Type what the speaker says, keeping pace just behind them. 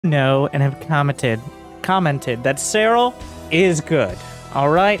know and have commented that Serral is good.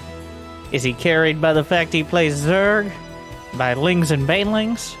 Alright? Is he carried by the fact he plays Zerg? By Lings and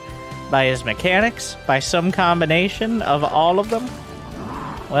Banelings? By his mechanics? By some combination of all of them?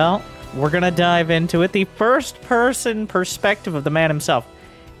 Well, we're gonna dive into it. The first-person perspective of the man himself.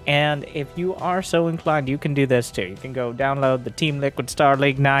 And if you are so inclined, you can do this too. You can go download the Team Liquid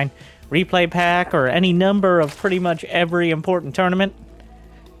Starleague 9 replay pack or any number of pretty much every important tournament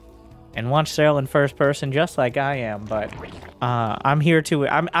and watch Serral in first person just like I am. But I'm here to...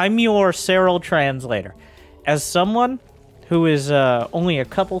 I'm your Serral translator. As someone who is only a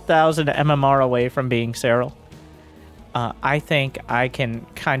couple thousand MMR away from being Serral, I think I can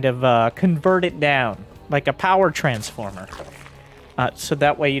kind of convert it down like a power transformer. So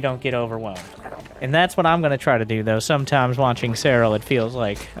that way you don't get overwhelmed. And that's what I'm going to try to do, though. Sometimes watching Serral, it feels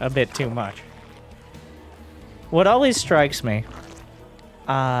like a bit too much. What always strikes me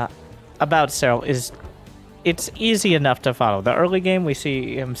about Serral is it's easy enough to follow. The early game, we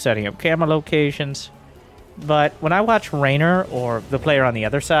see him setting up camera locations. But when I watch Rainer, or the player on the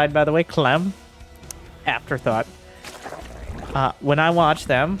other side, by the way, Clem, afterthought, when I watch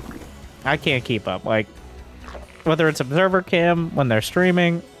them, I can't keep up. Like, whether it's observer cam, when they're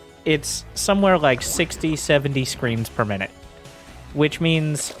streaming, it's somewhere like 60, 70 screens per minute. Which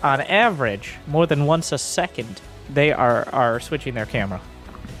means, on average, more than once a second, they are switching their camera.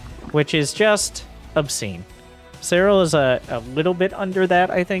 Which is just obscene. Serral is a little bit under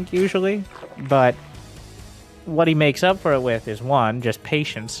that, I think, usually. But what he makes up for it with is, one, just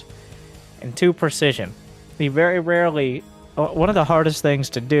patience, and two, precision. He very rarely... One of the hardest things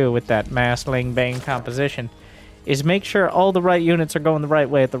to do with that mass Ling Bane composition is make sure all the right units are going the right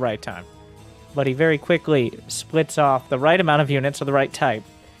way at the right time. But he very quickly splits off the right amount of units of the right type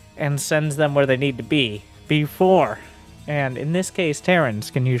and sends them where they need to be before. And in this case, Terrans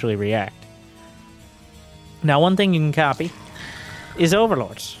can usually react. Now, one thing you can copy is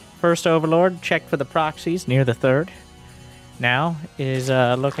Overlords. First Overlord, check for the proxies near the third. Now is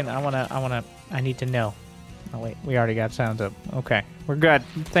looking, I need to know. Oh wait, we already got sounds up. Okay, we're good.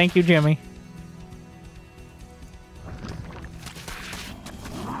 Thank you, Jimmy.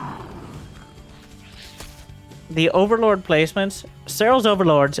 The Overlord placements, Serral's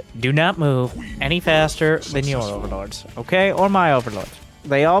Overlords do not move any faster than your Overlords, okay? Or my Overlords.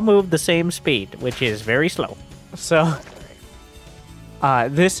 They all move the same speed, which is very slow. So,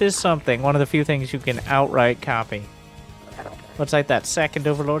 this is something, one of the few things you can outright copy. Looks like that second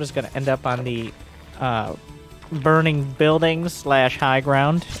Overlord is going to end up on the burning buildings / high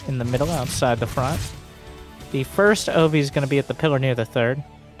ground in the middle outside the front. The first Ovi is going to be at the pillar near the third.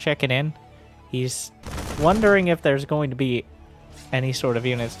 Check it in. He's wondering if there's going to be any sort of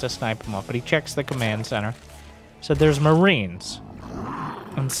units to snipe him off, but he checks the command center. So there's Marines,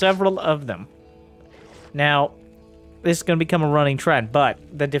 and several of them. Now, this is going to become a running trend, but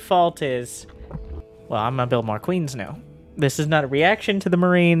the default is, well, I'm going to build more Queens now. This is not a reaction to the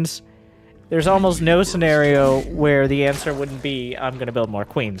Marines. There's almost no scenario where the answer wouldn't be, I'm going to build more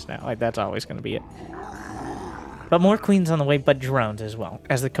Queens now. Like, that's always going to be it. But more Queens on the way, but drones as well.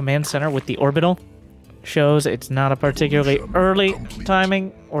 As the command center with the orbital shows, it's not a particularly early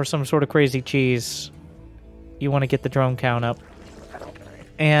timing or some sort of crazy cheese. You want to get the drone count up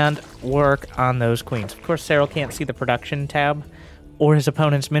and work on those Queens. Of course, Serral can't see the production tab or his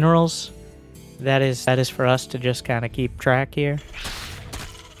opponent's minerals. That is for us to just kind of keep track here.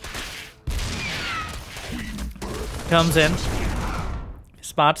 Comes in.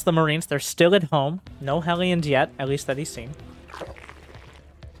 Spots the Marines. They're still at home. No Hellions yet, at least that he's seen.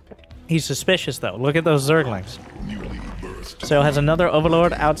 He's suspicious, though. Look at those Zerglings. So has another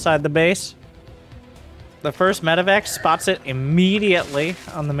Overlord outside the base. The first medevac spots it immediately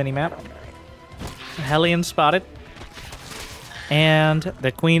on the minimap. Hellion spotted. And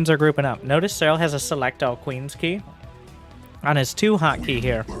the Queens are grouping up. Notice Serral has a select all Queens key on his 2 hotkey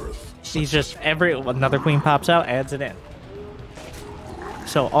here. He's just another Queen pops out, adds it in.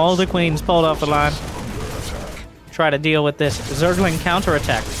 So all the Queens pulled off the line. Try to deal with this Zergling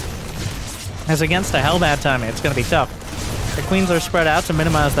counterattack. As against the Hellbat timing, it's going to be tough. The Queens are spread out to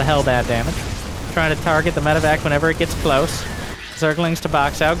minimize the Hellbat damage. Trying to target the medevac whenever it gets close. Zerglings to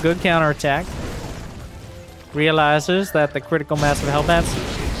box out. Good counterattack. Realizes that the critical mass of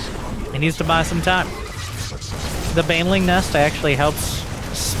Hellbats, he needs to buy some time. The Baneling nest actually helps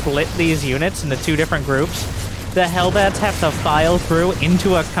split these units into 2 different groups. The Hellbats have to file through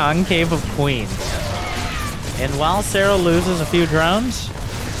into a concave of Queens. And while Serral loses a few drones,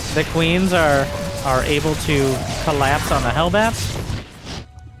 the Queens are able to collapse on the Hellbats.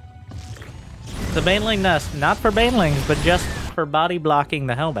 The Baneling nest, not for Banelings, but just for body blocking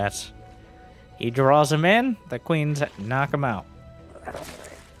the Hellbats. He draws them in, the queens knock them out.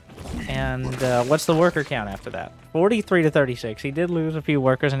 And what's the worker count after that? 43 to 36. He did lose a few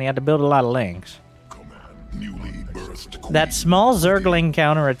workers, and he had to build a lot of lings. That small Zergling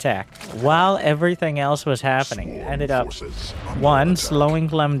counterattack, while everything else was happening, ended up, 1, slowing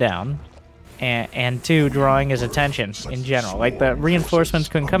Clem down, and 2, drawing his attention in general. Like, the reinforcements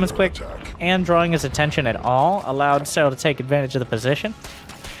couldn't come as quick, and drawing his attention at all allowed Serral to take advantage of the position.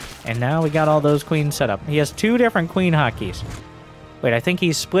 And now we got all those queens set up. He has 2 different queen hotkeys. Wait, I think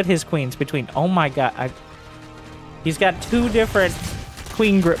he split his queens between... Oh my god. He's got 2 different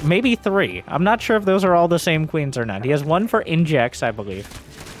queen group... Maybe 3. I'm not sure if those are all the same queens or not. He has 1 for injects, I believe.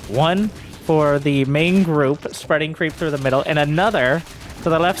 1 for the main group, spreading creep through the middle. And another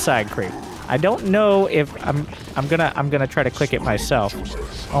for the left side creep. I don't know if... I'm gonna try to click it myself.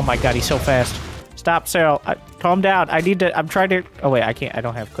 Oh my god, he's so fast. Stop, Serral. Calm down. I'm trying to... Oh, wait, I can't. I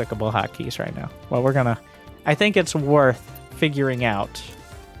don't have clickable hotkeys right now. Well, we're gonna... I think it's worth figuring out.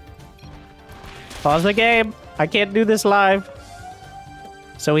 Pause the game. I can't do this live.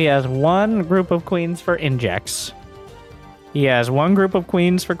 So he has 1 group of queens for injects. He has 1 group of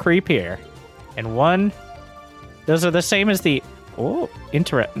queens for creep here. And 1... Those are the same as the... Oh,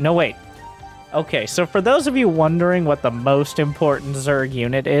 no, wait. Okay, so for those of you wondering what the most important Zerg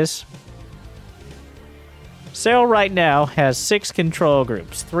unit is... Serral right now has 6 control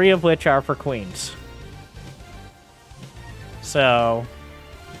groups, 3 of which are for queens. So,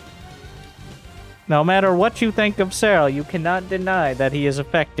 no matter what you think of Serral, you cannot deny that he is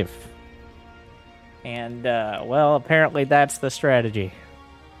effective. And, well, apparently that's the strategy.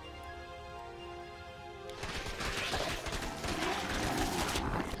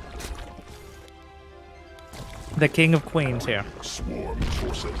 The King of Queens here. Swarm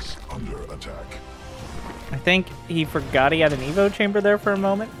forces under attack. I think he forgot he had an Evo chamber there for a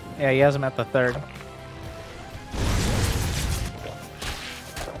moment. Yeah, he has him at the 3rd.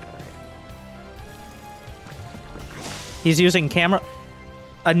 He's using camera.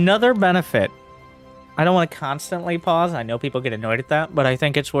 Another benefit. I don't want to constantly pause. I know people get annoyed at that, but I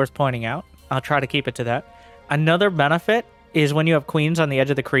think it's worth pointing out. I'll try to keep it to that. Another benefit is when you have queens on the edge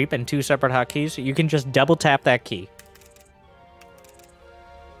of the creep and 2 separate hotkeys, you can just double tap that key.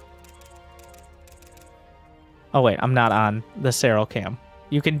 Oh wait, I'm not on the Serral cam.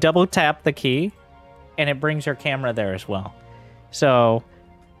 You can double tap the key, and it brings your camera there as well. So,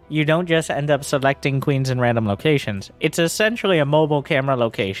 you don't just end up selecting queens in random locations. It's essentially a mobile camera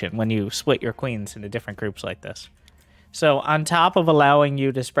location when you split your queens into different groups like this. So, on top of allowing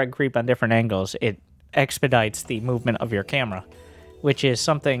you to spread creep on different angles, it expedites the movement of your camera, which is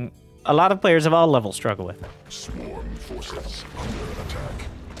something a lot of players of all levels struggle with. Swarm forces under attack.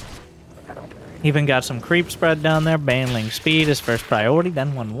 Even got some creep spread down there. Baneling speed is first priority,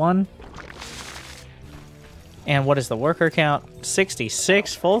 then 1-1. And what is the worker count?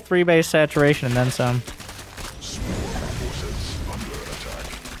 66, full 3 base saturation, and then some.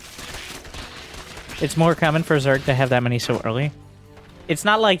 It's more common for Zerg to have that many so early. It's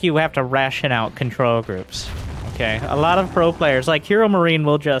not like you have to ration out control groups. Okay, a lot of pro players, like Hero Marine,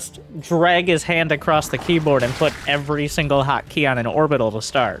 will just drag his hand across the keyboard and put every single hotkey on an orbital to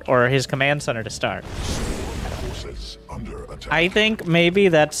start, or his command center to start. I think maybe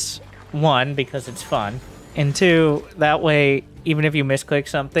that's 1, because it's fun, and 2, that way, even if you misclick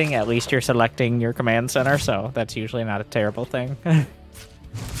something, at least you're selecting your command center, so that's usually not a terrible thing.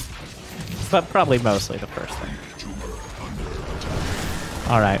 But probably mostly the first thing.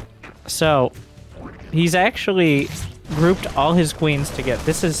 Alright, so... He's actually grouped all his queens together.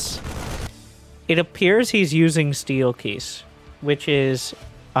 This is... It appears he's using steel keys, which is...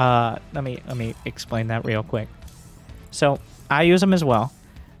 let me explain that real quick. So, I use them as well,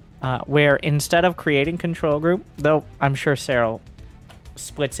 where instead of creating control group, though I'm sure Serral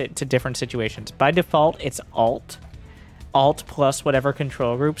splits it to different situations. By default, it's Alt plus whatever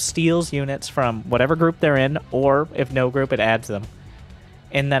control group steals units from whatever group they're in, or if no group, it adds them.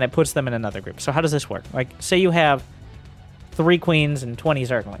 And then it puts them in another group. So how does this work? Like, say you have 3 queens and 20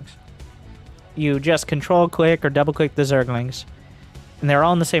 Zerglings. You just control-click or double-click the Zerglings, and they're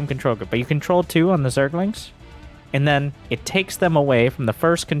all in the same control group. But you control 2 on the Zerglings, and then it takes them away from the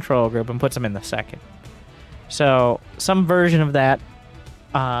first control group and puts them in the second. So some version of that,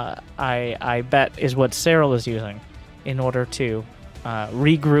 I bet, is what Serral is using in order to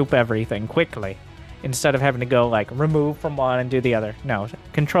regroup everything quickly, instead of having to go, like, remove from one and do the other. No,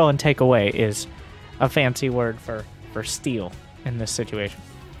 control and take away is a fancy word for steal in this situation.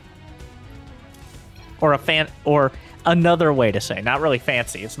 Or another way to say, not really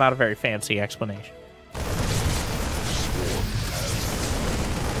fancy. It's not a very fancy explanation.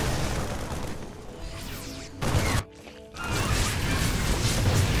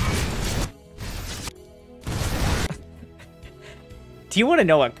 Do you want to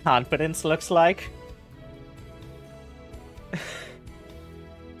know what confidence looks like?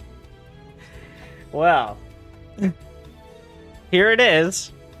 Well, here it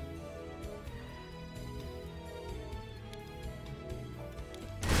is.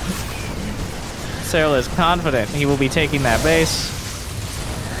 Serral is confident he will be taking that base.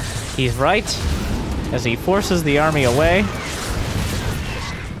 He's right, as he forces the army away.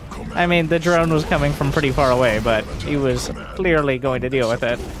 I mean, the drone was coming from pretty far away, but he was clearly going to deal with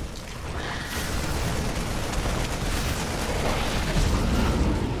it.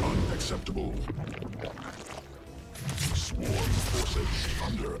 Unacceptable. Swarm forces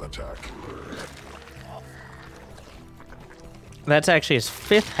under attack. That's actually his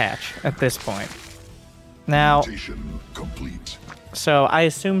 5th hatch at this point. Now, Complete. so I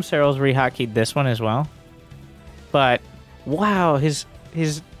assume Serral's re-hotkeyed this one as well. But, wow, his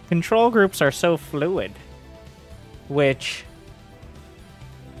control groups are so fluid. Which,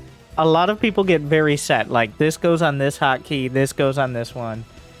 a lot of people get very set. Like, this goes on this hotkey, this goes on this one.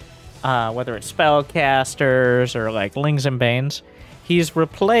 Whether it's spellcasters or, like, Lings and Banes. He's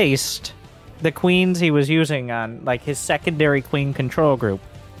replaced the queens he was using on, like, his secondary queen control group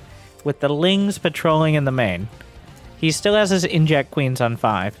with the Lings patrolling in the main. He still has his inject queens on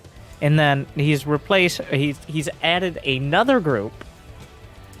 5. And then he's replaced, he's added another group,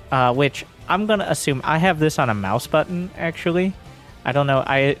 which I'm going to assume I have this on a mouse button, actually. I don't know.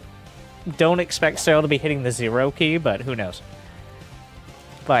 I don't expect Serral to be hitting the 0 key, but who knows.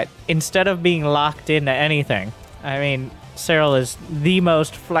 But instead of being locked into anything, I mean, Serral is the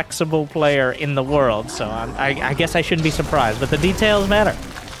most flexible player in the world, so I guess I shouldn't be surprised, but the details matter.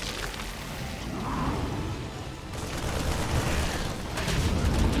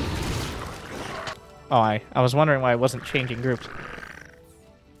 Oh, I was wondering why I wasn't changing groups.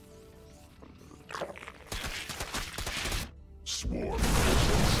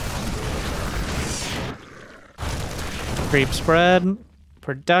 Creep spread.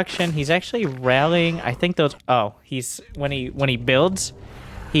 Production. He's actually rallying. I think those... Oh, he's... When he builds,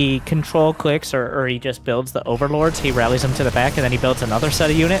 he control clicks or he just builds the overlords. He rallies them to the back and then he builds another set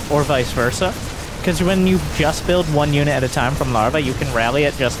of unit or vice versa. Because when you just build one unit at a time from larva, you can rally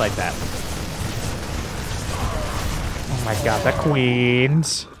it just like that. Oh my god, the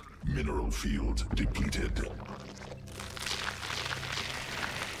queens. Mineral field depleted.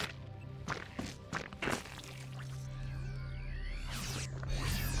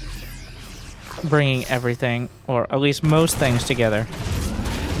 Bringing everything, or at least most things, together.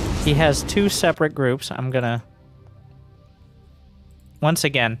 He has 2 separate groups. I'm gonna... Once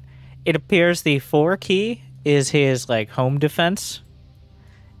again, it appears the 4 key is his, like, home defense.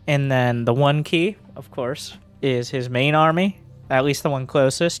 And then the 1 key, of course, is his main army. At least the one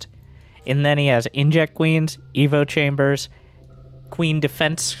closest. And then he has inject queens, evo chambers, queen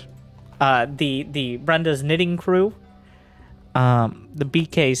defense, the Brenda's knitting crew, the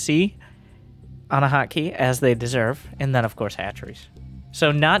BKC on a hotkey, as they deserve, and then, of course, hatcheries.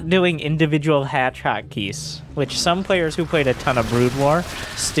 So not doing individual hatch hotkeys, which some players who played a ton of Brood War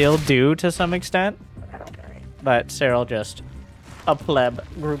still do to some extent, but Serral just, a pleb,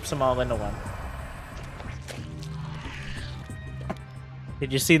 groups them all into one.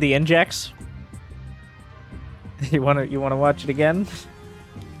 Did you see the injects? You wanna watch it again?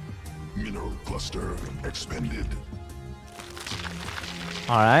 Mineral cluster expended.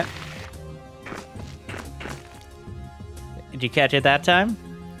 All right. Did you catch it that time?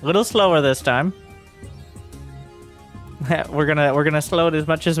 A little slower this time. we're gonna slow it as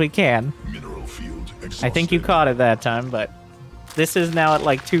much as we can. Mineral field exhausted. I think you caught it that time, but this is now at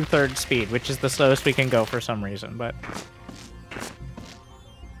like 2/3 speed, which is the slowest we can go for some reason. But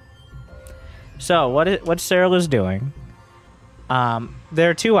so what Serral is doing? There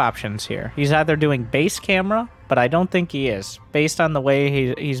are 2 options here. He's either doing base camera, but I don't think he is. Based on the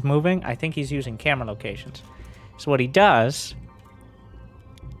way he's moving, I think he's using camera locations. So what he does,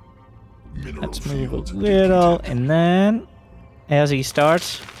 let's move a little, and then as he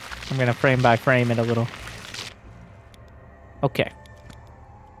starts, I'm going to frame by frame it a little. Okay.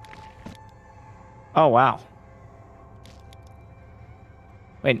 Oh, wow.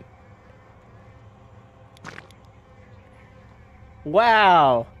 Wait.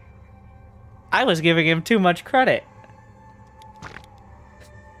 Wow. I was giving him too much credit.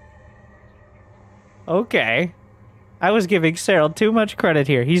 Okay. I was giving Serral too much credit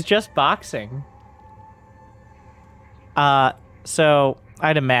here. He's just boxing. So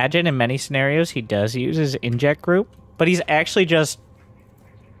I'd imagine in many scenarios he does use his inject group, but he's actually just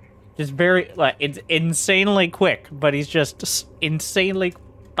very, like, it's insanely quick, but he's just insanely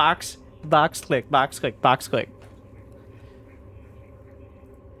box click.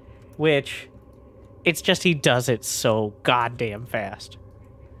 which it's just he does it so goddamn fast.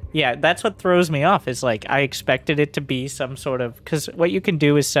 Yeah, that's what throws me off, is like I expected it to be some sort of, because what you can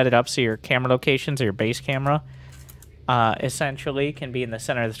do is set it up so your camera locations or your base camera essentially can be in the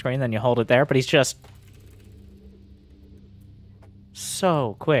center of the screen, then you hold it there, but he's just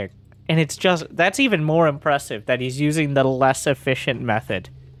so quick. And it's just, that's even more impressive that he's using the less efficient method.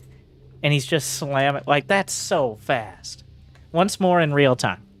 And he's just slamming, like, that's so fast. Once more in real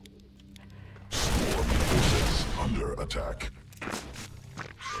time. Under attack.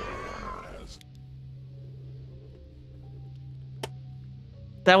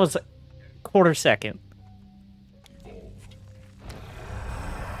 That was a quarter second.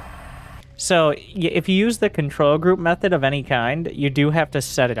 So, if you use the control group method of any kind, you do have to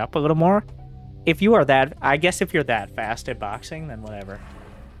set it up a little more. If you are that, I guess if you're that fast at boxing, then whatever.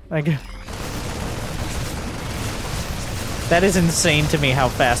 Like, that is insane to me how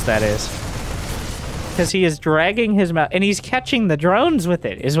fast that is. Because he is dragging his mouth, and he's catching the drones with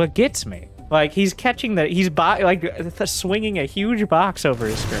it, is what gets me. Like, he's catching the, he's swinging a huge box over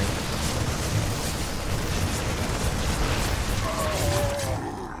his screen.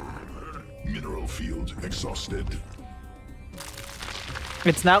 Field exhausted.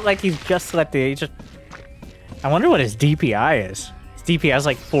 It's not like he's just selected. He just. I wonder what his DPI is. His DPI is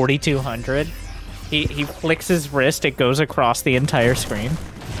like 4,200. He flicks his wrist. It goes across the entire screen.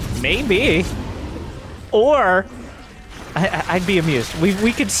 Maybe. Or I'd be amused.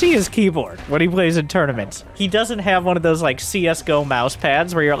 We could see his keyboard when he plays in tournaments. He doesn't have one of those like CS:GO mouse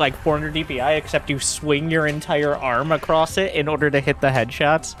pads where you're at like 400 DPI, except you swing your entire arm across it in order to hit the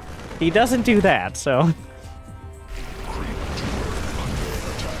headshots. He doesn't do that, so.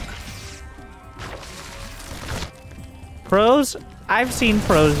 Pros, I've seen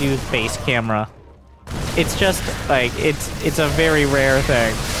pros use base camera. It's just like it's a very rare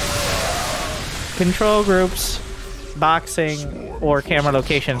thing. Control groups, boxing, or camera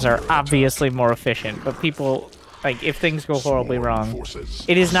locations are obviously more efficient, but people, like, if things go horribly wrong,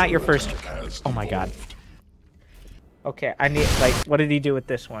 it is not your first. Oh my god. Okay, I need, like, what did he do with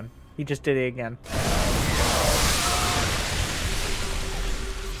this one? He just did it again.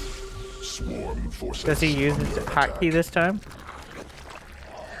 Swarm forces. Does he use his hotkey this time?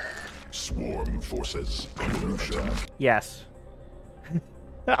 Swarm forces. Evolution. Yes.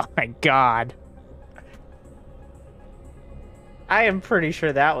 Oh my god. I am pretty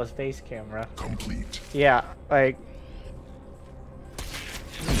sure that was base camera. Complete. Yeah, like.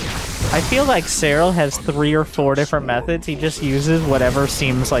 I feel like Serral has 3 or 4 different methods. He just uses whatever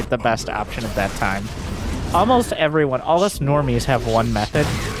seems like the best option at that time. Almost everyone, all us normies have one method.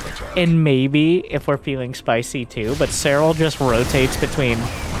 And maybe if we're feeling spicy too, but Serral just rotates between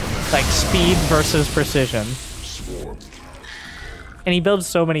like speed versus precision. And he builds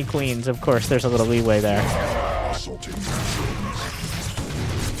so many queens, of course there's a little leeway there.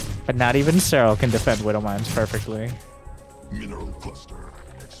 But not even Serral can defend Widow Mines perfectly. Mineral cluster.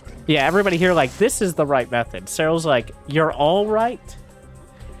 Yeah, everybody here like, this is the right method. Serral's like, you're all right.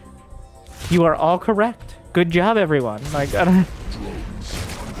 You are all correct. Good job, everyone. Like, I don't...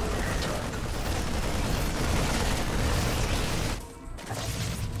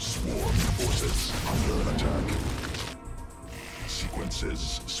 Swarm forces under attack.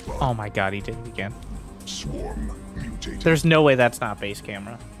 Sequences spawn. Oh my god, he did it again. Swarm mutated. There's no way that's not base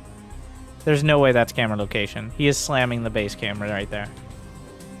camera. There's no way that's camera location. He is slamming the base camera right there.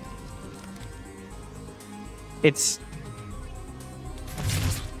 It's...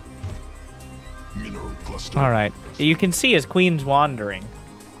 Mineral cluster. Alright. You can see his queen's wandering.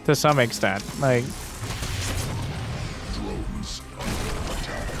 To some extent. Like... Drones under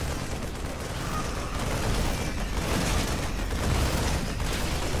attack.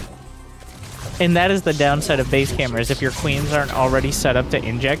 And that is the downside of base cameras. If your queens aren't already set up to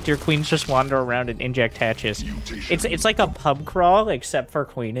inject, your queens just wander around and inject hatches. It's like a pub crawl, except for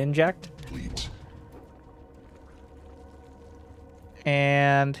queen inject. Complete.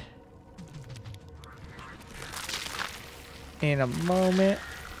 And in a moment,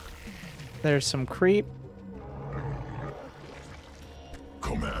 there's some creep.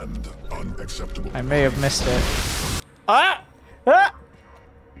 Command unacceptable. I may have missed it. Ah! Ah!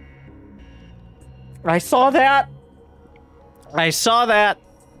 I saw that. I saw that.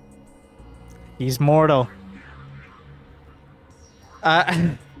 He's mortal.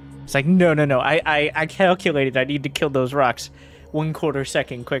 It's like, no. I calculated I need to kill those rocks 1/4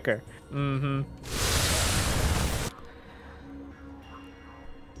 second quicker. Mm-hmm.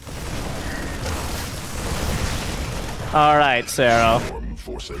 All right, Serral. Swarm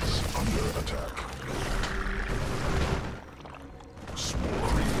forces under attack. Swarm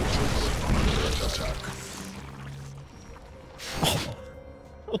forces. attack.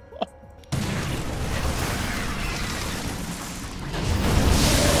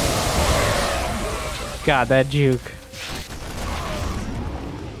 God, that juke.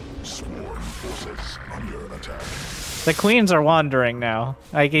 Swarm forces under attack. The queens are wandering now.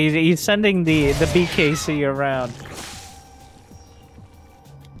 Like, he's sending the BKC around.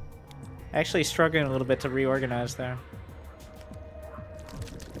 Actually struggling a little bit to reorganize there.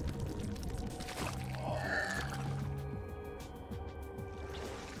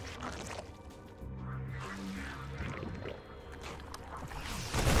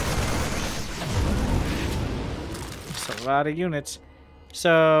 It's a lot of units.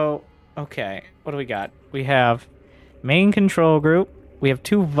 So, okay, what do we got? We have main control group. We have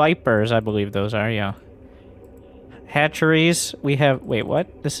 2 Vipers, I believe those are, yeah. Hatcheries. We have... Wait,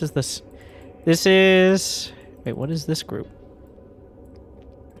 what? This is... Wait, what is this group?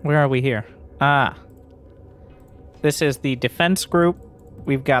 Where are we here? Ah. This is the defense group.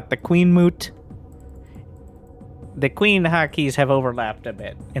 We've got the Queen Moot. The Queen Hotkeys have overlapped a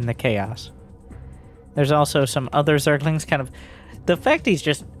bit in the chaos. There's also some other Zerglings kind of... The fact he's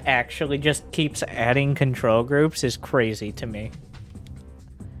just actually just keeps adding control groups is crazy to me.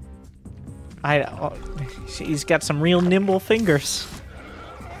 He's got some real nimble fingers.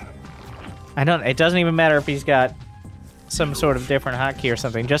 It doesn't even matter if he's got some sort of different hotkey or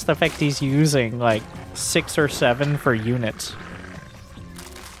something. Just the fact he's using like 6 or 7 for units.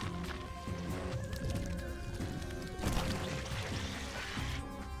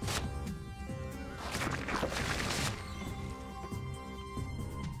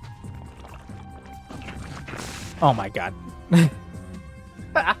 Oh my god.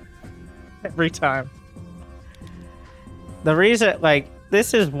 Every time. The reason, like,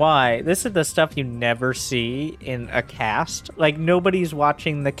 this is the stuff you never see in a cast. Like, nobody's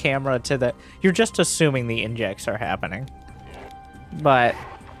watching the camera to the... You're just assuming the injects are happening. But...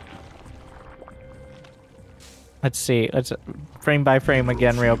 Let's see. Let's frame by frame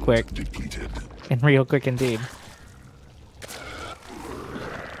again real quick. And real quick indeed.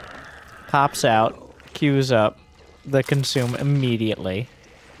 Pops out. Queues up. The consume immediately.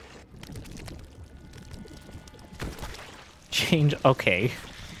 Change. Okay.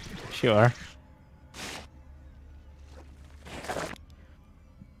 Sure.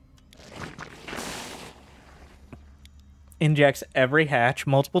 Injects every hatch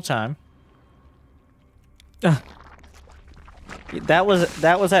multiple times. That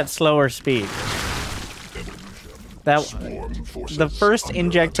was at slower speed. The first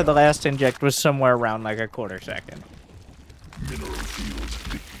inject to the last inject was somewhere around like a quarter second. Mineral field.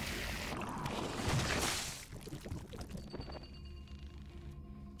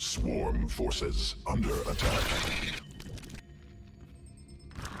 Swarm forces under attack.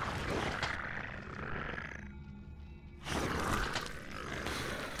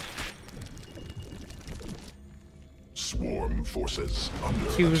 Swarm forces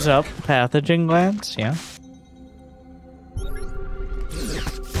under Queues attack. up pathogen glands, yeah.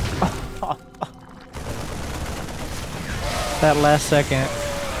 That last second.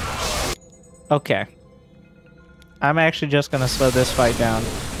 Okay. I'm actually just gonna slow this fight down.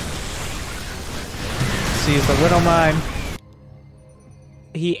 Seize the Widow Mine.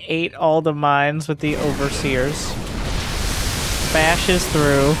 He ate all the mines with the Overseers. Bashes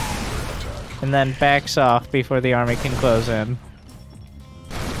through. And then backs off before the army can close in.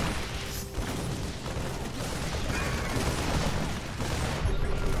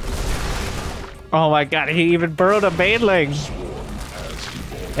 Oh my god, he even burrowed a baneling!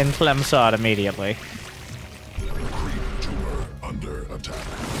 And Clem saw it immediately. Tumor under attack.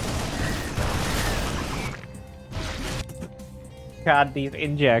 God, these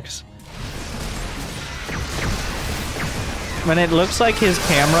injects. When it looks like his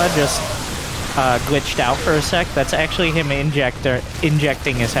camera just glitched out for a sec, that's actually him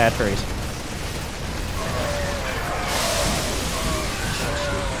injecting his hatcheries.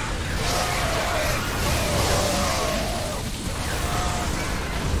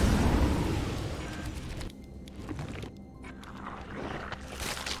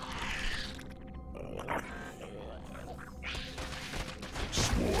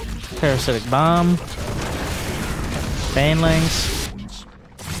 Parasitic bomb. Banelings.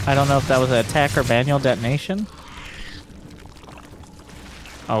 I don't know if that was an attack or manual detonation.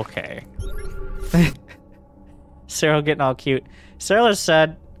 Okay. Serral getting all cute. Serral has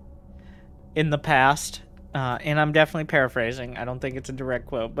said in the past, and I'm definitely paraphrasing, I don't think it's a direct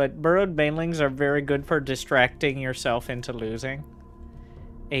quote, but burrowed banelings are very good for distracting yourself into losing.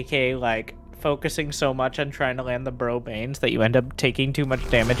 AKA, like, focusing so much on trying to land the burrow banes that you end up taking too much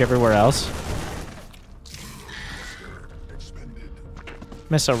damage everywhere else.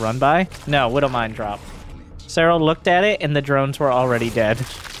 Missile run by? No, Widowmine dropped. Serral looked at it, and the drones were already dead.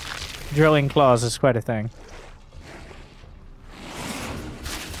 Drilling claws is quite a thing.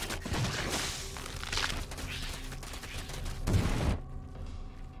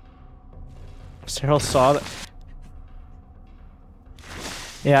 Serral saw that.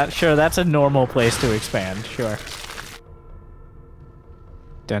 Yeah, sure, that's a normal place to expand, sure.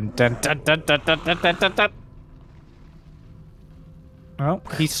 Dun dun dun dun dun dun dun dun dun dun. Oh,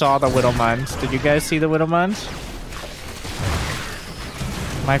 he saw the Widow Mines. Did you guys see the Widow Mines?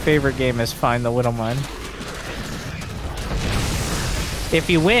 My favorite game is Find the Widow Mine. If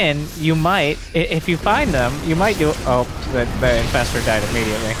you win, you might... If you find them, you might do... Oh, the infestor died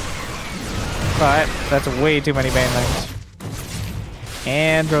immediately. But that's way too many banelings.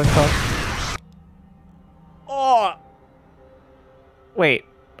 And drone call. Oh! Wait,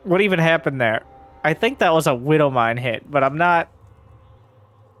 what even happened there? I think that was a Widow Mine hit, but I'm not...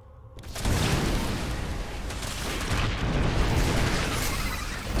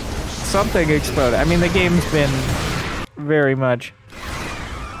 Something exploded. I mean, the game's been very much...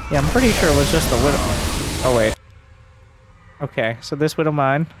 Yeah, I'm pretty sure it was just the Widow... Oh, wait. Okay, so this Widow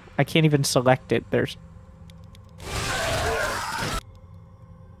Mine, I can't even select it. There's...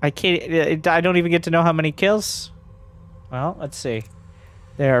 I can't... I don't even get to know how many kills. Well, let's see.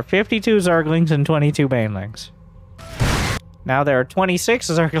 There are 52 Zerglings and 22 Banelings. Now there are 26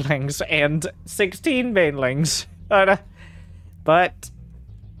 Zerglings and 16 Banelings. But...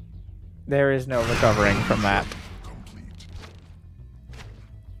 there is no recovering from that.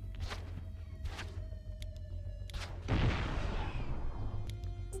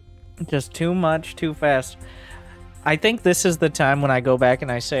 Just too much, too fast. I think this is the time when I go back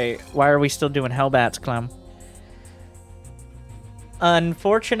and I say, why are we still doing Hellbats, Clem?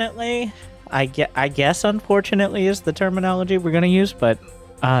 Unfortunately, I guess unfortunately is the terminology we're going to use, but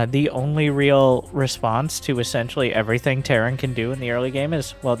the only real response to essentially everything Terran can do in the early game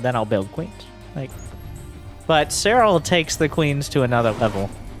is, well, then I'll build queens. Like, but Serral takes the queens to another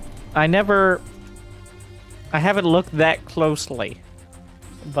level. I haven't looked that closely,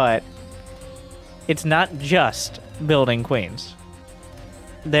 but it's not just building queens.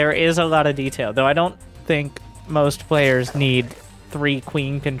 There is a lot of detail, though I don't think most players need 3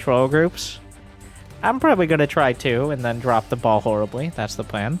 queen control groups. I'm probably going to try 2 and then drop the ball horribly. That's the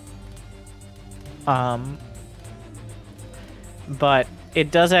plan. But it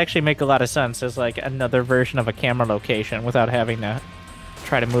does actually make a lot of sense as like another version of a camera location without having to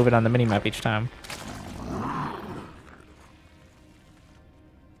try to move it on the minimap each time.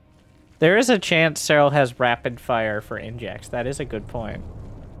 There is a chance Serral has rapid fire for injects. That is a good point.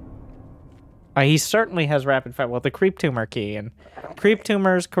 He certainly has rapid fire. Well, the creep tumor key and creep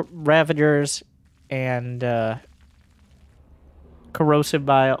tumors, ravagers, and corrosive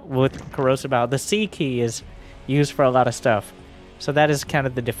bile. With corrosive bile, the C key is used for a lot of stuff. So that is kind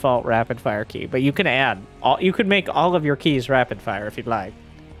of the default rapid fire key. But you can add you could make all of your keys rapid fire if you'd like.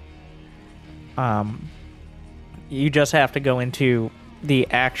 You just have to go into the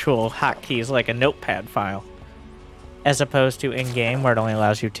actual hotkeys like a notepad file, as opposed to in-game where it only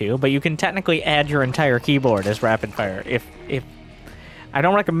allows you 2. But you can technically add your entire keyboard as rapid fire. If I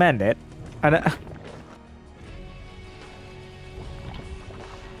don't recommend it,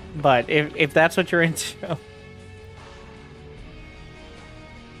 but if that's what you're into.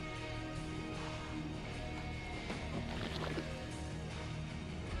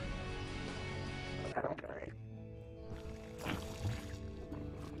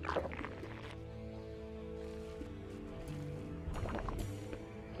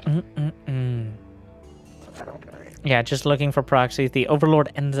 Yeah, just looking for proxies. The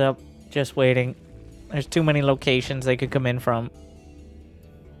Overlord ends up just waiting. There's too many locations they could come in from.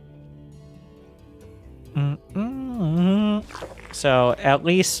 So, at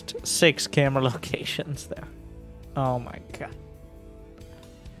least 6 camera locations there. Oh my god.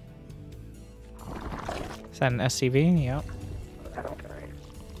 Is that an SCV? Yep.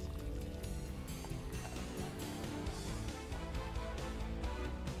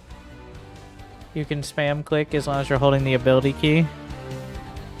 You can spam click as long as you're holding the ability key.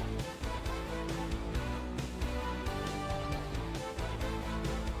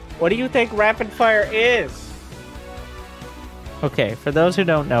 What do you think rapid fire is? Okay, for those who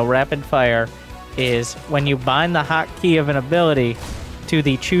don't know, rapid fire is when you bind the hotkey of an ability to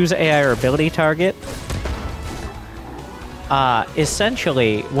the choose AI or ability target.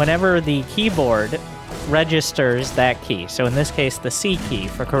 Essentially, whenever the keyboard registers that key, so in this case the C key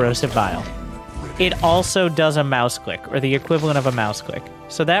for corrosive bile, it also does a mouse click, or the equivalent of a mouse click.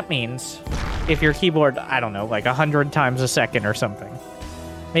 So that means if your keyboard, I don't know, like 100 times a second or something,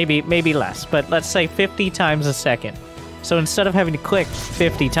 Maybe less, but let's say 50 times a second. So instead of having to click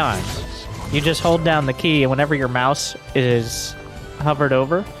 50 times, you just hold down the key, and whenever your mouse is hovered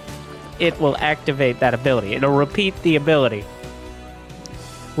over, it will activate that ability. It'll repeat the ability,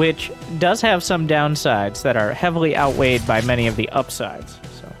 which does have some downsides that are heavily outweighed by many of the upsides.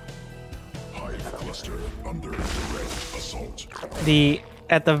 So, Hive cluster under direct assault.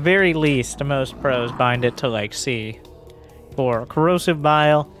 At the very least, most pros bind it to like C. For corrosive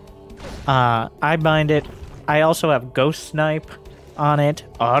bile, I bind it. I also have ghost snipe on it,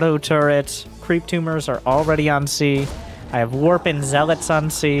 auto turrets, creep tumors are already on C. I have warp and zealots on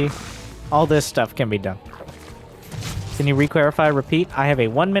C. All this stuff can be done. Can you re-clarify, repeat? I have a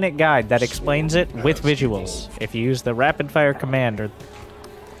 1-minute guide that explains it with visuals. If you use the rapid fire command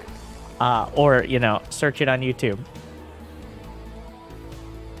or you know, search it on YouTube.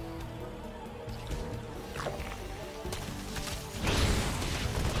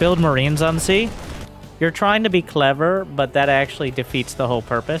 Build Marines on C. You're trying to be clever, but that actually defeats the whole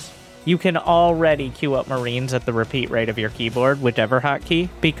purpose. You can already queue up Marines at the repeat rate of your keyboard, whichever hotkey,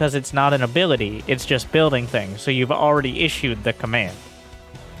 because it's not an ability, it's just building things, so you've already issued the command.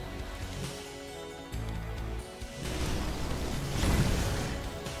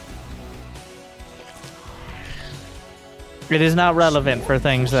 It is not relevant for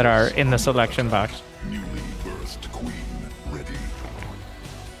things that are in the selection box. Newly birthed queen ready.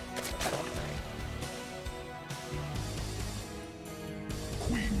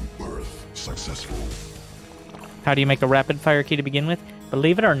 Queen birth successful. How do you make a rapid fire key to begin with?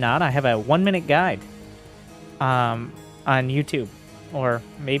 Believe it or not, I have a 1-minute guide on YouTube, or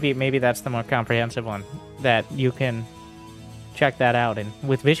maybe that's the more comprehensive one that you can check that out and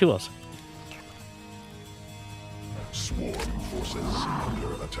with visuals. Swarm forces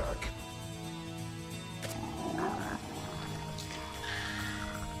under attack.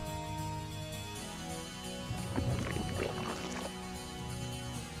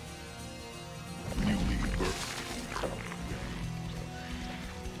 Newly birthed.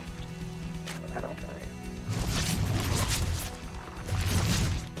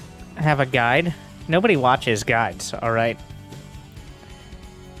 I have a guide. Nobody watches guides, all right?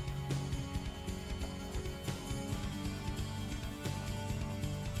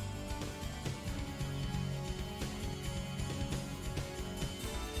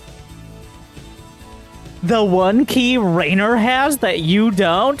 The one key Raynor has that you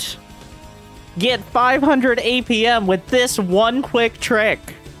don't? Get 500 APM with this one quick trick.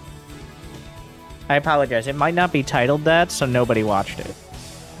 I apologize. It might not be titled that, so nobody watched it.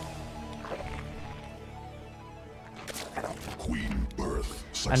 Queen birth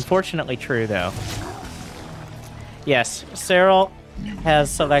successful. Unfortunately true, though. Yes, Serral has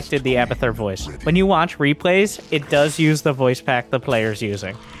selected the Abathur voice. When you watch replays, it does use the voice pack the player's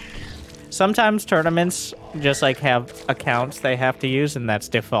using. Sometimes tournaments just like have accounts they have to use, and that's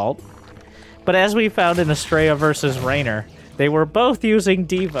default. But as we found in Estrella versus Raynor, they were both using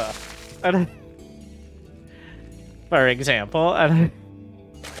Diva. For example.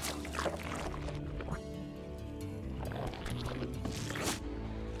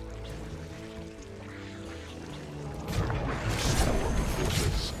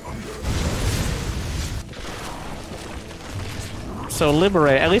 So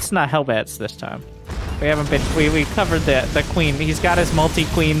liberate, at least not Hellbats this time. We haven't been, we covered the queen. He's got his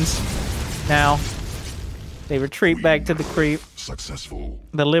multi-queens now. They retreat back to the creep. Successful.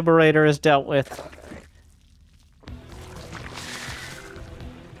 The Liberator is dealt with.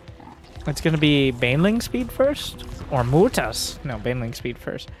 It's gonna be Baneling speed first? Or Mutas? No, Baneling speed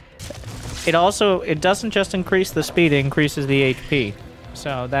first. It doesn't just increase the speed, it increases the HP.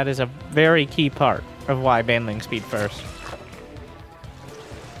 So that is a very key part of why Baneling speed first.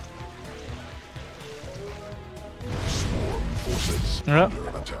 Yep.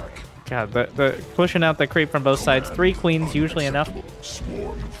 God, the pushing out the creep from both sides. 3 queens, usually enough.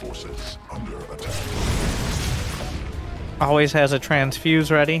 Swarm forces under attack. Always has a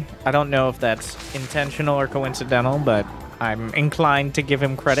transfuse ready. I don't know if that's intentional or coincidental, but I'm inclined to give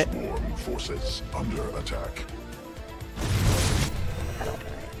him credit. Swarm forces under attack.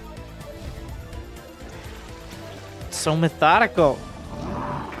 So methodical.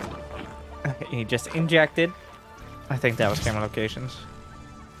 He just injected. I think that was camera locations.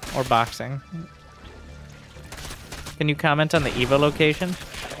 Or boxing. Can you comment on the Evo location?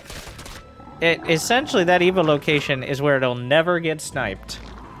 Essentially, that Evo location is where it'll never get sniped.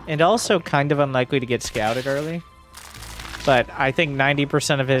 And also kind of unlikely to get scouted early. But I think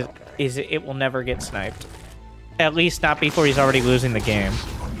 90% of it is it will never get sniped. At least not before he's already losing the game.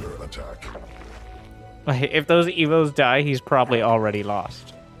 Under attack. If those Evos die, he's probably already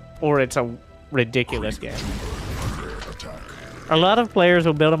lost. or it's a ridiculous game. Under attack. A lot of players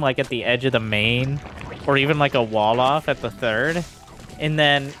will build them like at the edge of the main, or even like a wall off at the third. And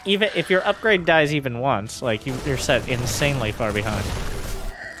then even if your upgrade dies even once, like you're set insanely far behind.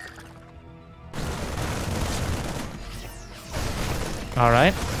 All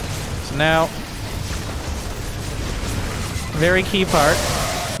right. So now, very key part.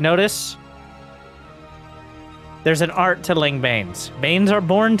 Notice there's an art to Ling Banes. Banes are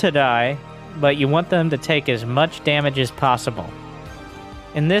born to die, but you want them to take as much damage as possible.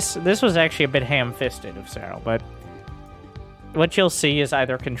 And this was actually a bit ham-fisted of Serral, but what you'll see is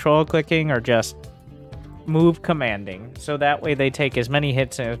either control clicking or just move commanding, so that way they take as many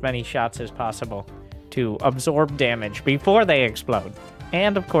hits and as many shots as possible to absorb damage before they explode.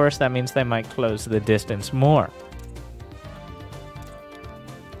 And of course, that means they might close the distance more.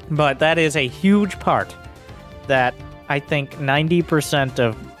 But that is a huge part that I think 90%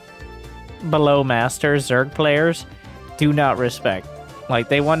 of below Master Zerg players do not respect. Like,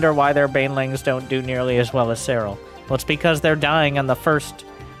 they wonder why their Banelings don't do nearly as well as Serral. Well, it's because they're dying on the first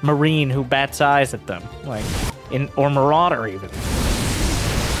Marine who bats eyes at them. Like, or Marauder, even.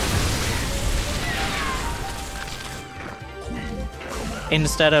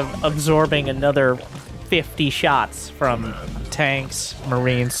 Instead of absorbing another 50 shots from tanks,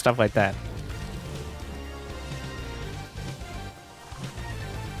 Marines, stuff like that.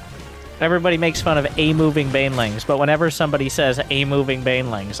 Everybody makes fun of A-moving Banelings, but whenever somebody says A-moving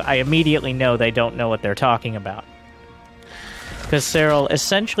Banelings, I immediately know they don't know what they're talking about. Because Serral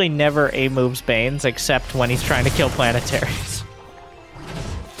essentially never A-moves Banes, except when he's trying to kill planetaries.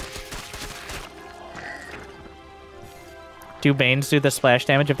 Do Banes do the splash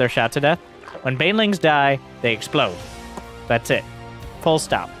damage if they're shot to death? When Banelings die, they explode. That's it. Full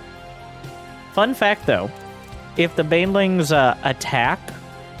stop. Fun fact, though, if the Banelings attack,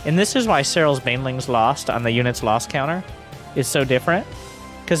 and this is why Serral's Banelings lost on the unit's loss counter is so different,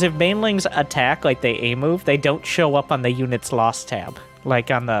 because if Banelings attack like they A-move, they don't show up on the unit's loss tab,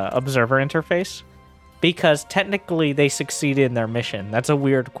 like on the observer interface, because technically they succeeded in their mission. That's a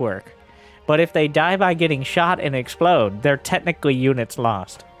weird quirk. But if they die by getting shot and explode, they're technically units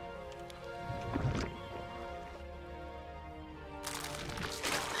lost.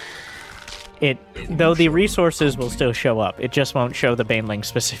 Though the resources will still show up, it just won't show the Baneling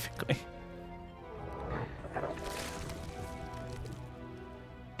specifically.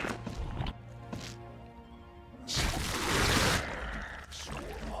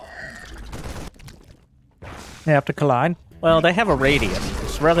 They have to collide? Well, they have a radius.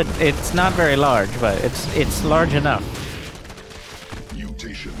 It's not very large, but it's large enough.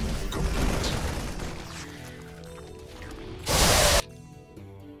 Mutation complete.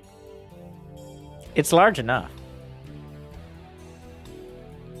 It's large enough.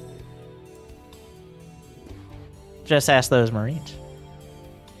 Just ask those Marines.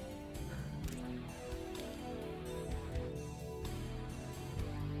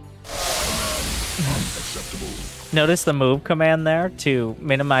 Notice the move command there to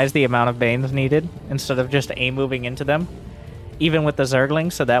minimize the amount of Banes needed instead of just A-moving into them, even with the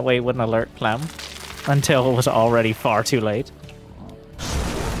Zerglings, so that way it wouldn't alert Clem until it was already far too late.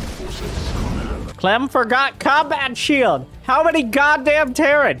 Clem forgot combat shield! How many goddamn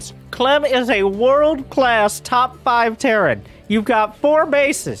Terrans? Clem is a world-class top 5 Terran. You've got 4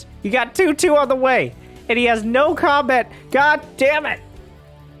 bases. You got 2-2 on the way. And he has no combat. God damn it!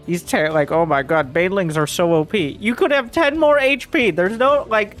 He's like, oh my god, Banelings are so OP. You could have 10 more HP. There's no,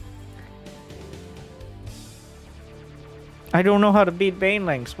 like... I don't know how to beat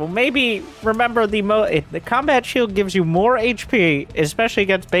Banelings. Well, maybe remember the combat shield gives you more HP, especially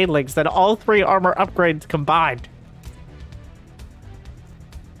against Banelings, than all 3 armor upgrades combined.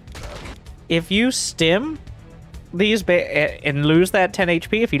 If you stim these and lose that 10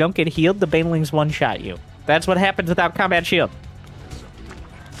 HP, if you don't get healed, the Banelings one-shot you. That's what happens without combat shield.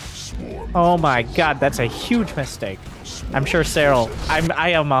 Oh my god, that's a huge mistake. I'm sure Serral... I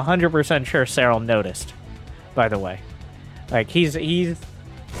am 100% sure Serral noticed, by the way. Like, he's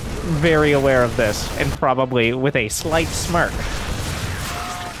very aware of this, and probably with a slight smirk,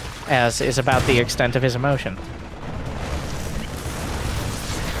 as is about the extent of his emotion.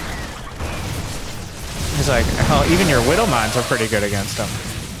 He's like, oh, even your Widow Mines are pretty good against him.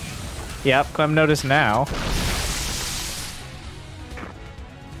 Yep, Clem noticed now.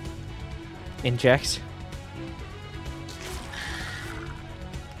 Injects.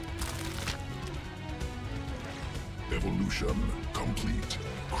 Evolution complete.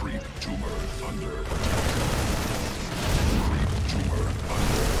 Creep tumor under attack. Creep tumor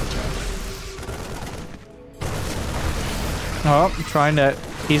under attack. Oh, I'm trying to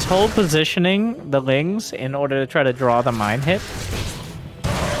He's hold positioning the Lings in order to try to draw the mine hit.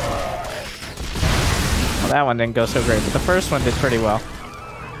 Well, that one didn't go so great, but the first one did pretty well.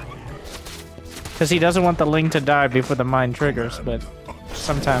 Because he doesn't want the Ling to die before the mine triggers, but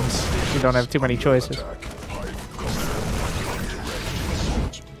sometimes you don't have too many choices.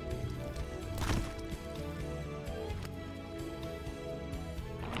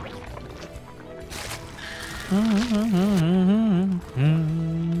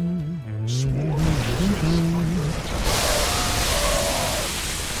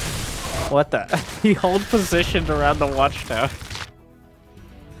 What the? He hold positioned around the watchtower.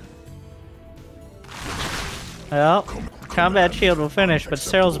 Well, combat shield will finish, but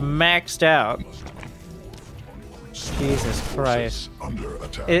Serral's maxed out. Jesus Christ.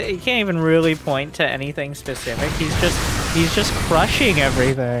 He can't even really point to anything specific. He's just crushing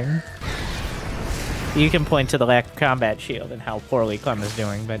everything. You can point to the lack of combat shield and how poorly Clem is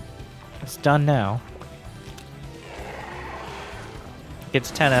doing, but it's done now.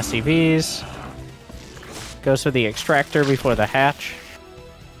 Gets 10 SCVs. Goes for the extractor before the hatch.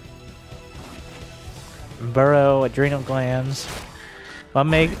 Burrow, adrenal glands. What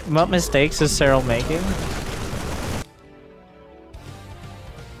mistakes is Serral making?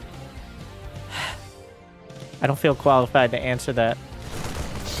 I don't feel qualified to answer that.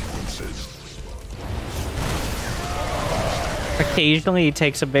 Occasionally he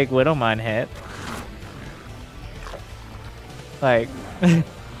takes a big Widowmine hit. Like,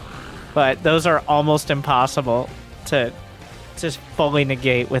 but those are almost impossible to just fully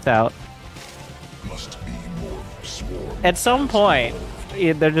negate without. At some point,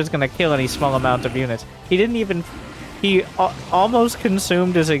 they're just gonna kill any small amount of units. He didn't even... He almost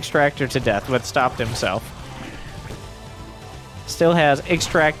consumed his extractor to death, but stopped himself. Still has...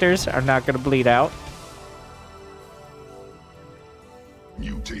 Extractors are not gonna bleed out.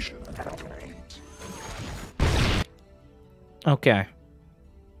 Mutation complete. Okay.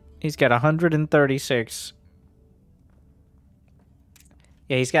 He's got 136.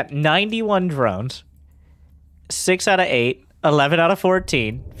 Yeah, he's got 91 drones. 6 out of 8, 11 out of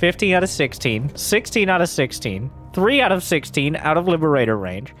 14, 15 out of 16, 16 out of 16, 3 out of 16 out of Liberator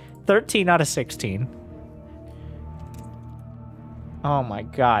range, 13 out of 16. Oh my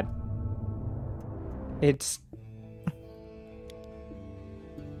god. It's...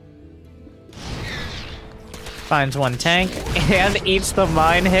 Finds one tank and eats the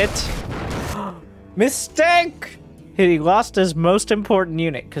mine hit. Mistake! He lost his most important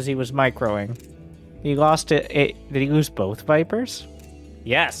unit because he was microing. He lost it. Did he lose both Vipers?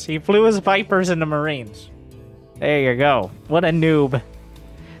 Yes, he flew his Vipers into Marines. There you go. What a noob.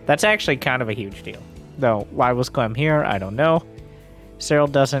 That's actually kind of a huge deal. Though, why was Clem here? I don't know.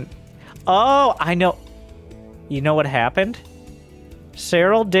 Serral doesn't... Oh, I know. You know what happened?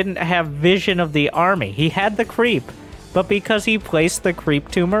 Serral didn't have vision of the army. He had the creep, but because he placed the creep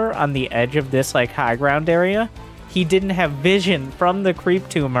tumor on the edge of this like high ground area, he didn't have vision from the creep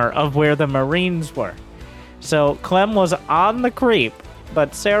tumor of where the Marines were. So Clem was on the creep,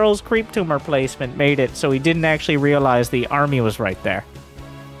 but Serral's creep tumor placement made it so he didn't actually realize the army was right there.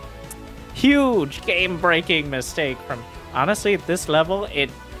 Huge game-breaking mistake from... Honestly, at this level,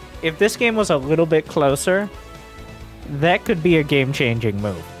 if this game was a little bit closer, that could be a game-changing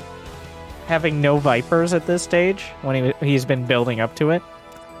move. Having no Vipers at this stage, when he's been building up to it.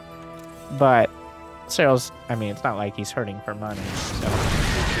 But Serral's, I mean, it's not like he's hurting for money,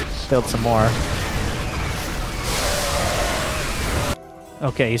 so build some more.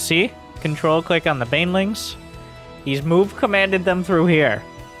 Okay, you see? Control click on the Banelings. He's move commanded them through here.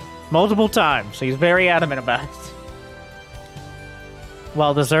 Multiple times. He's very adamant about it.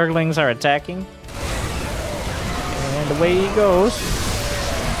 While the Zerglings are attacking. And away he goes.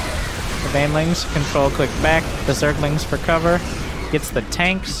 The Banelings control click back. The Zerglings for cover. Gets the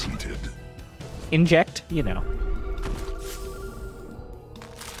tanks. Inject, you know.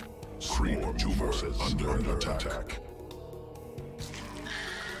 Tumor under attack.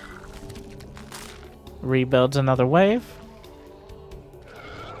 Rebuilds another wave.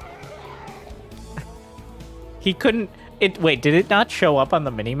 He couldn't... Wait, did it not show up on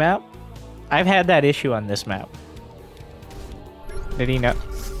the minimap? I've had that issue on this map. Did he know?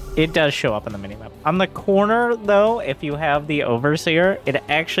 It does show up on the minimap. On the corner, though, if you have the Overseer, it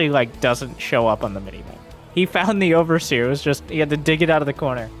actually, like, doesn't show up on the minimap. He found the Overseer. It was just... He had to dig it out of the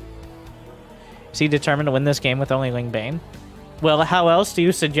corner. Is he determined to win this game with only Ling Bane? Well, how else do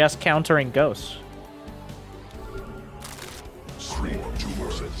you suggest countering Ghosts?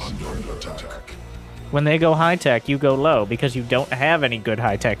 Under attack. When they go high-tech, you go low, because you don't have any good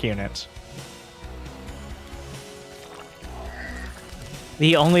high-tech units.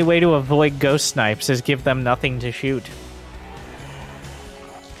 The only way to avoid ghost snipes is give them nothing to shoot.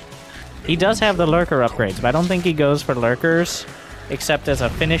 He does have the lurker upgrades, but I don't think he goes for lurkers except as a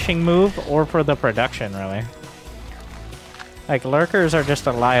finishing move or for the production, really. Like, lurkers are just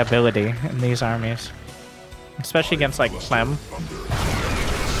a liability in these armies. Especially against, like, Clem. Ooh,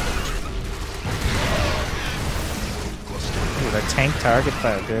 the tank target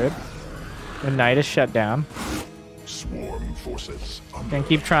fire, good. The knight is shut down. Swarm forces. Can't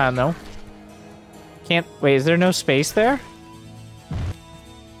keep trying, though. Can't... Wait, is there no space there?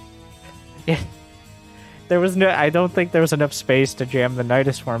 Yeah. There was no... I don't think there was enough space to jam the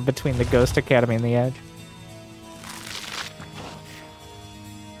Nidus Swarm between the Ghost Academy and the Edge.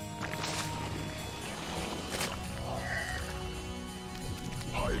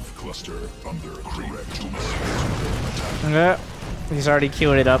 Hive cluster under correct. He's already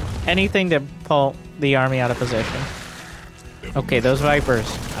queued it up. Anything to pull the army out of position. Okay, those Vipers.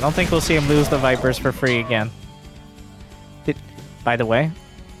 I don't think we'll see him lose the Vipers for free again. By the way,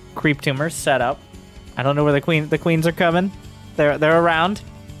 creep tumors set up. I don't know where the queens are coming. They're around.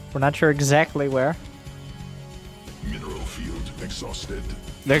 We're not sure exactly where. Mineral field exhausted.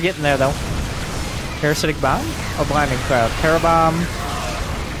 They're getting there though. Parasitic bomb? Oh, blinding cloud.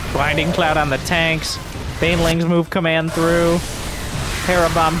 Parabomb. Blinding cloud on the tanks. Banelings move command through.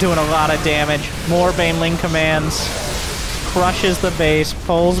 Parabomb doing a lot of damage. More Baneling commands. Crushes the base.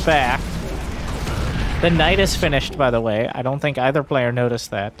 Pulls back. The knight is finished, by the way. I don't think either player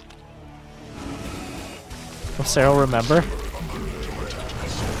noticed that. Will Serral remember?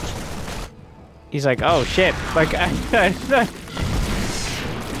 He's like, oh shit. Like,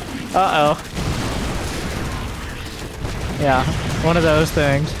 uh-oh. Yeah, one of those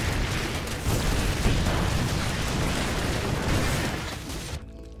things.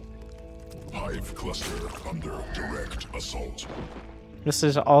 Hive cluster under direct assault. This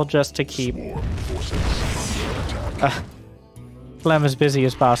is all just to keep Swarm forces under attack. Clem as busy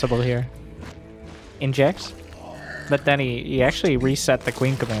as possible here. Injects? But then he actually reset the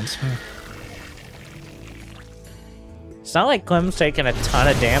queen commands. It's not like Clem's taking a ton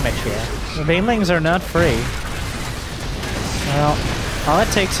of damage here. The Banelings are not free. Well, all it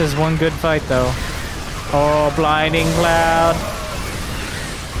takes is one good fight, though. Oh, blinding cloud.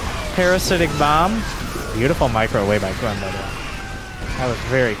 Parasitic bomb. Beautiful micro away by Clem, by the way. That was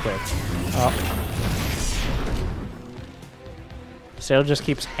very quick. Oh. Serral just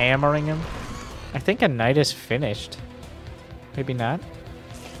keeps hammering him. I think a knight is finished. Maybe not.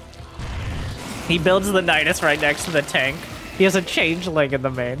 He builds the Nidus right next to the tank. He has a changeling in the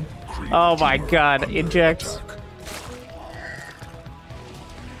main. Oh my god, injects.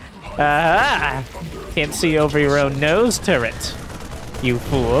 Aha! Can't see over your own nose, turret. You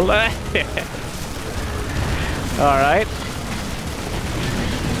fool. Alright.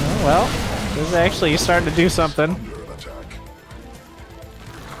 Oh, well, this is actually starting to do something. Under attack.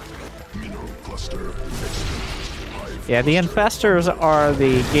 Mineral cluster. Yeah, the Infestors are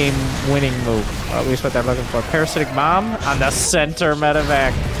the game-winning move, or at least what they're looking for. Parasitic Bomb on the center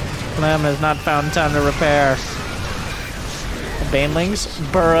medevac. Clem has not found time to repair. The Banelings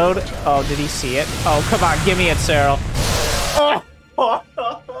burrowed. Oh, did he see it? Oh, come on, give me it, Serral. Oh!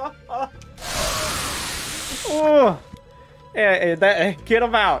 Oh! Get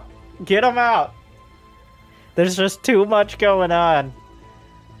him out. Get him out. There's just too much going on.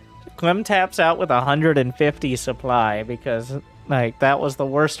 Clem taps out with 150 supply because, like, that was the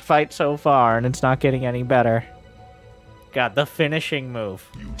worst fight so far, and it's not getting any better. God, the finishing move.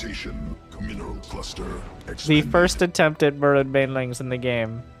 Mutation. Mineral cluster. The Expended. first attempt at Burrowed Banelings in the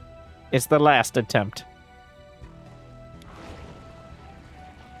game is the last attempt.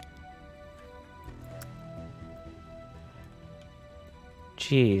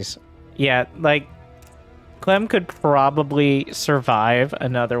 Jeez. Yeah, like, Clem could probably survive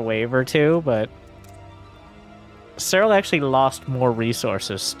another wave or two, but Serral actually lost more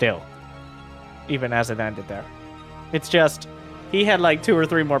resources still, even as it ended there. It's just, he had like 2 or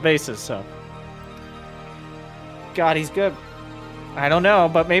 3 more bases, so. God, he's good. I don't know,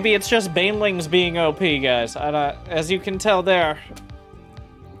 but maybe it's just Banelings being OP, guys. As you can tell there,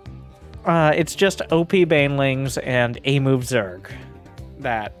 it's just OP Banelings and A-move Zerg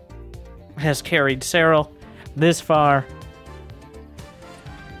that has carried Serral this far.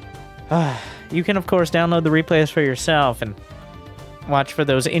 You can, of course, download the replays for yourself and watch for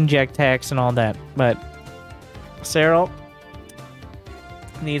those inject hacks and all that, but Serral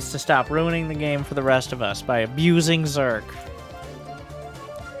needs to stop ruining the game for the rest of us by abusing Zerg.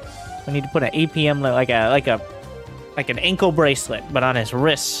 We need to put an APM like an ankle bracelet, but on his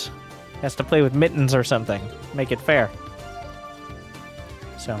wrists. He has to play with mittens or something. Make it fair.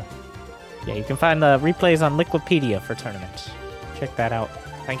 So, yeah, you can find the replays on Liquipedia for tournaments. Check that out.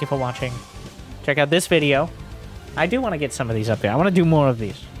 Thank you for watching. Check out this video. I do want to get some of these up there. I want to do more of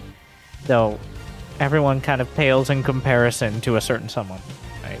these. Though, everyone kind of pales in comparison to a certain someone.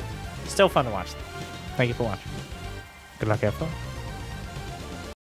 Right? Still fun to watch. Thank you for watching. Good luck, everyone.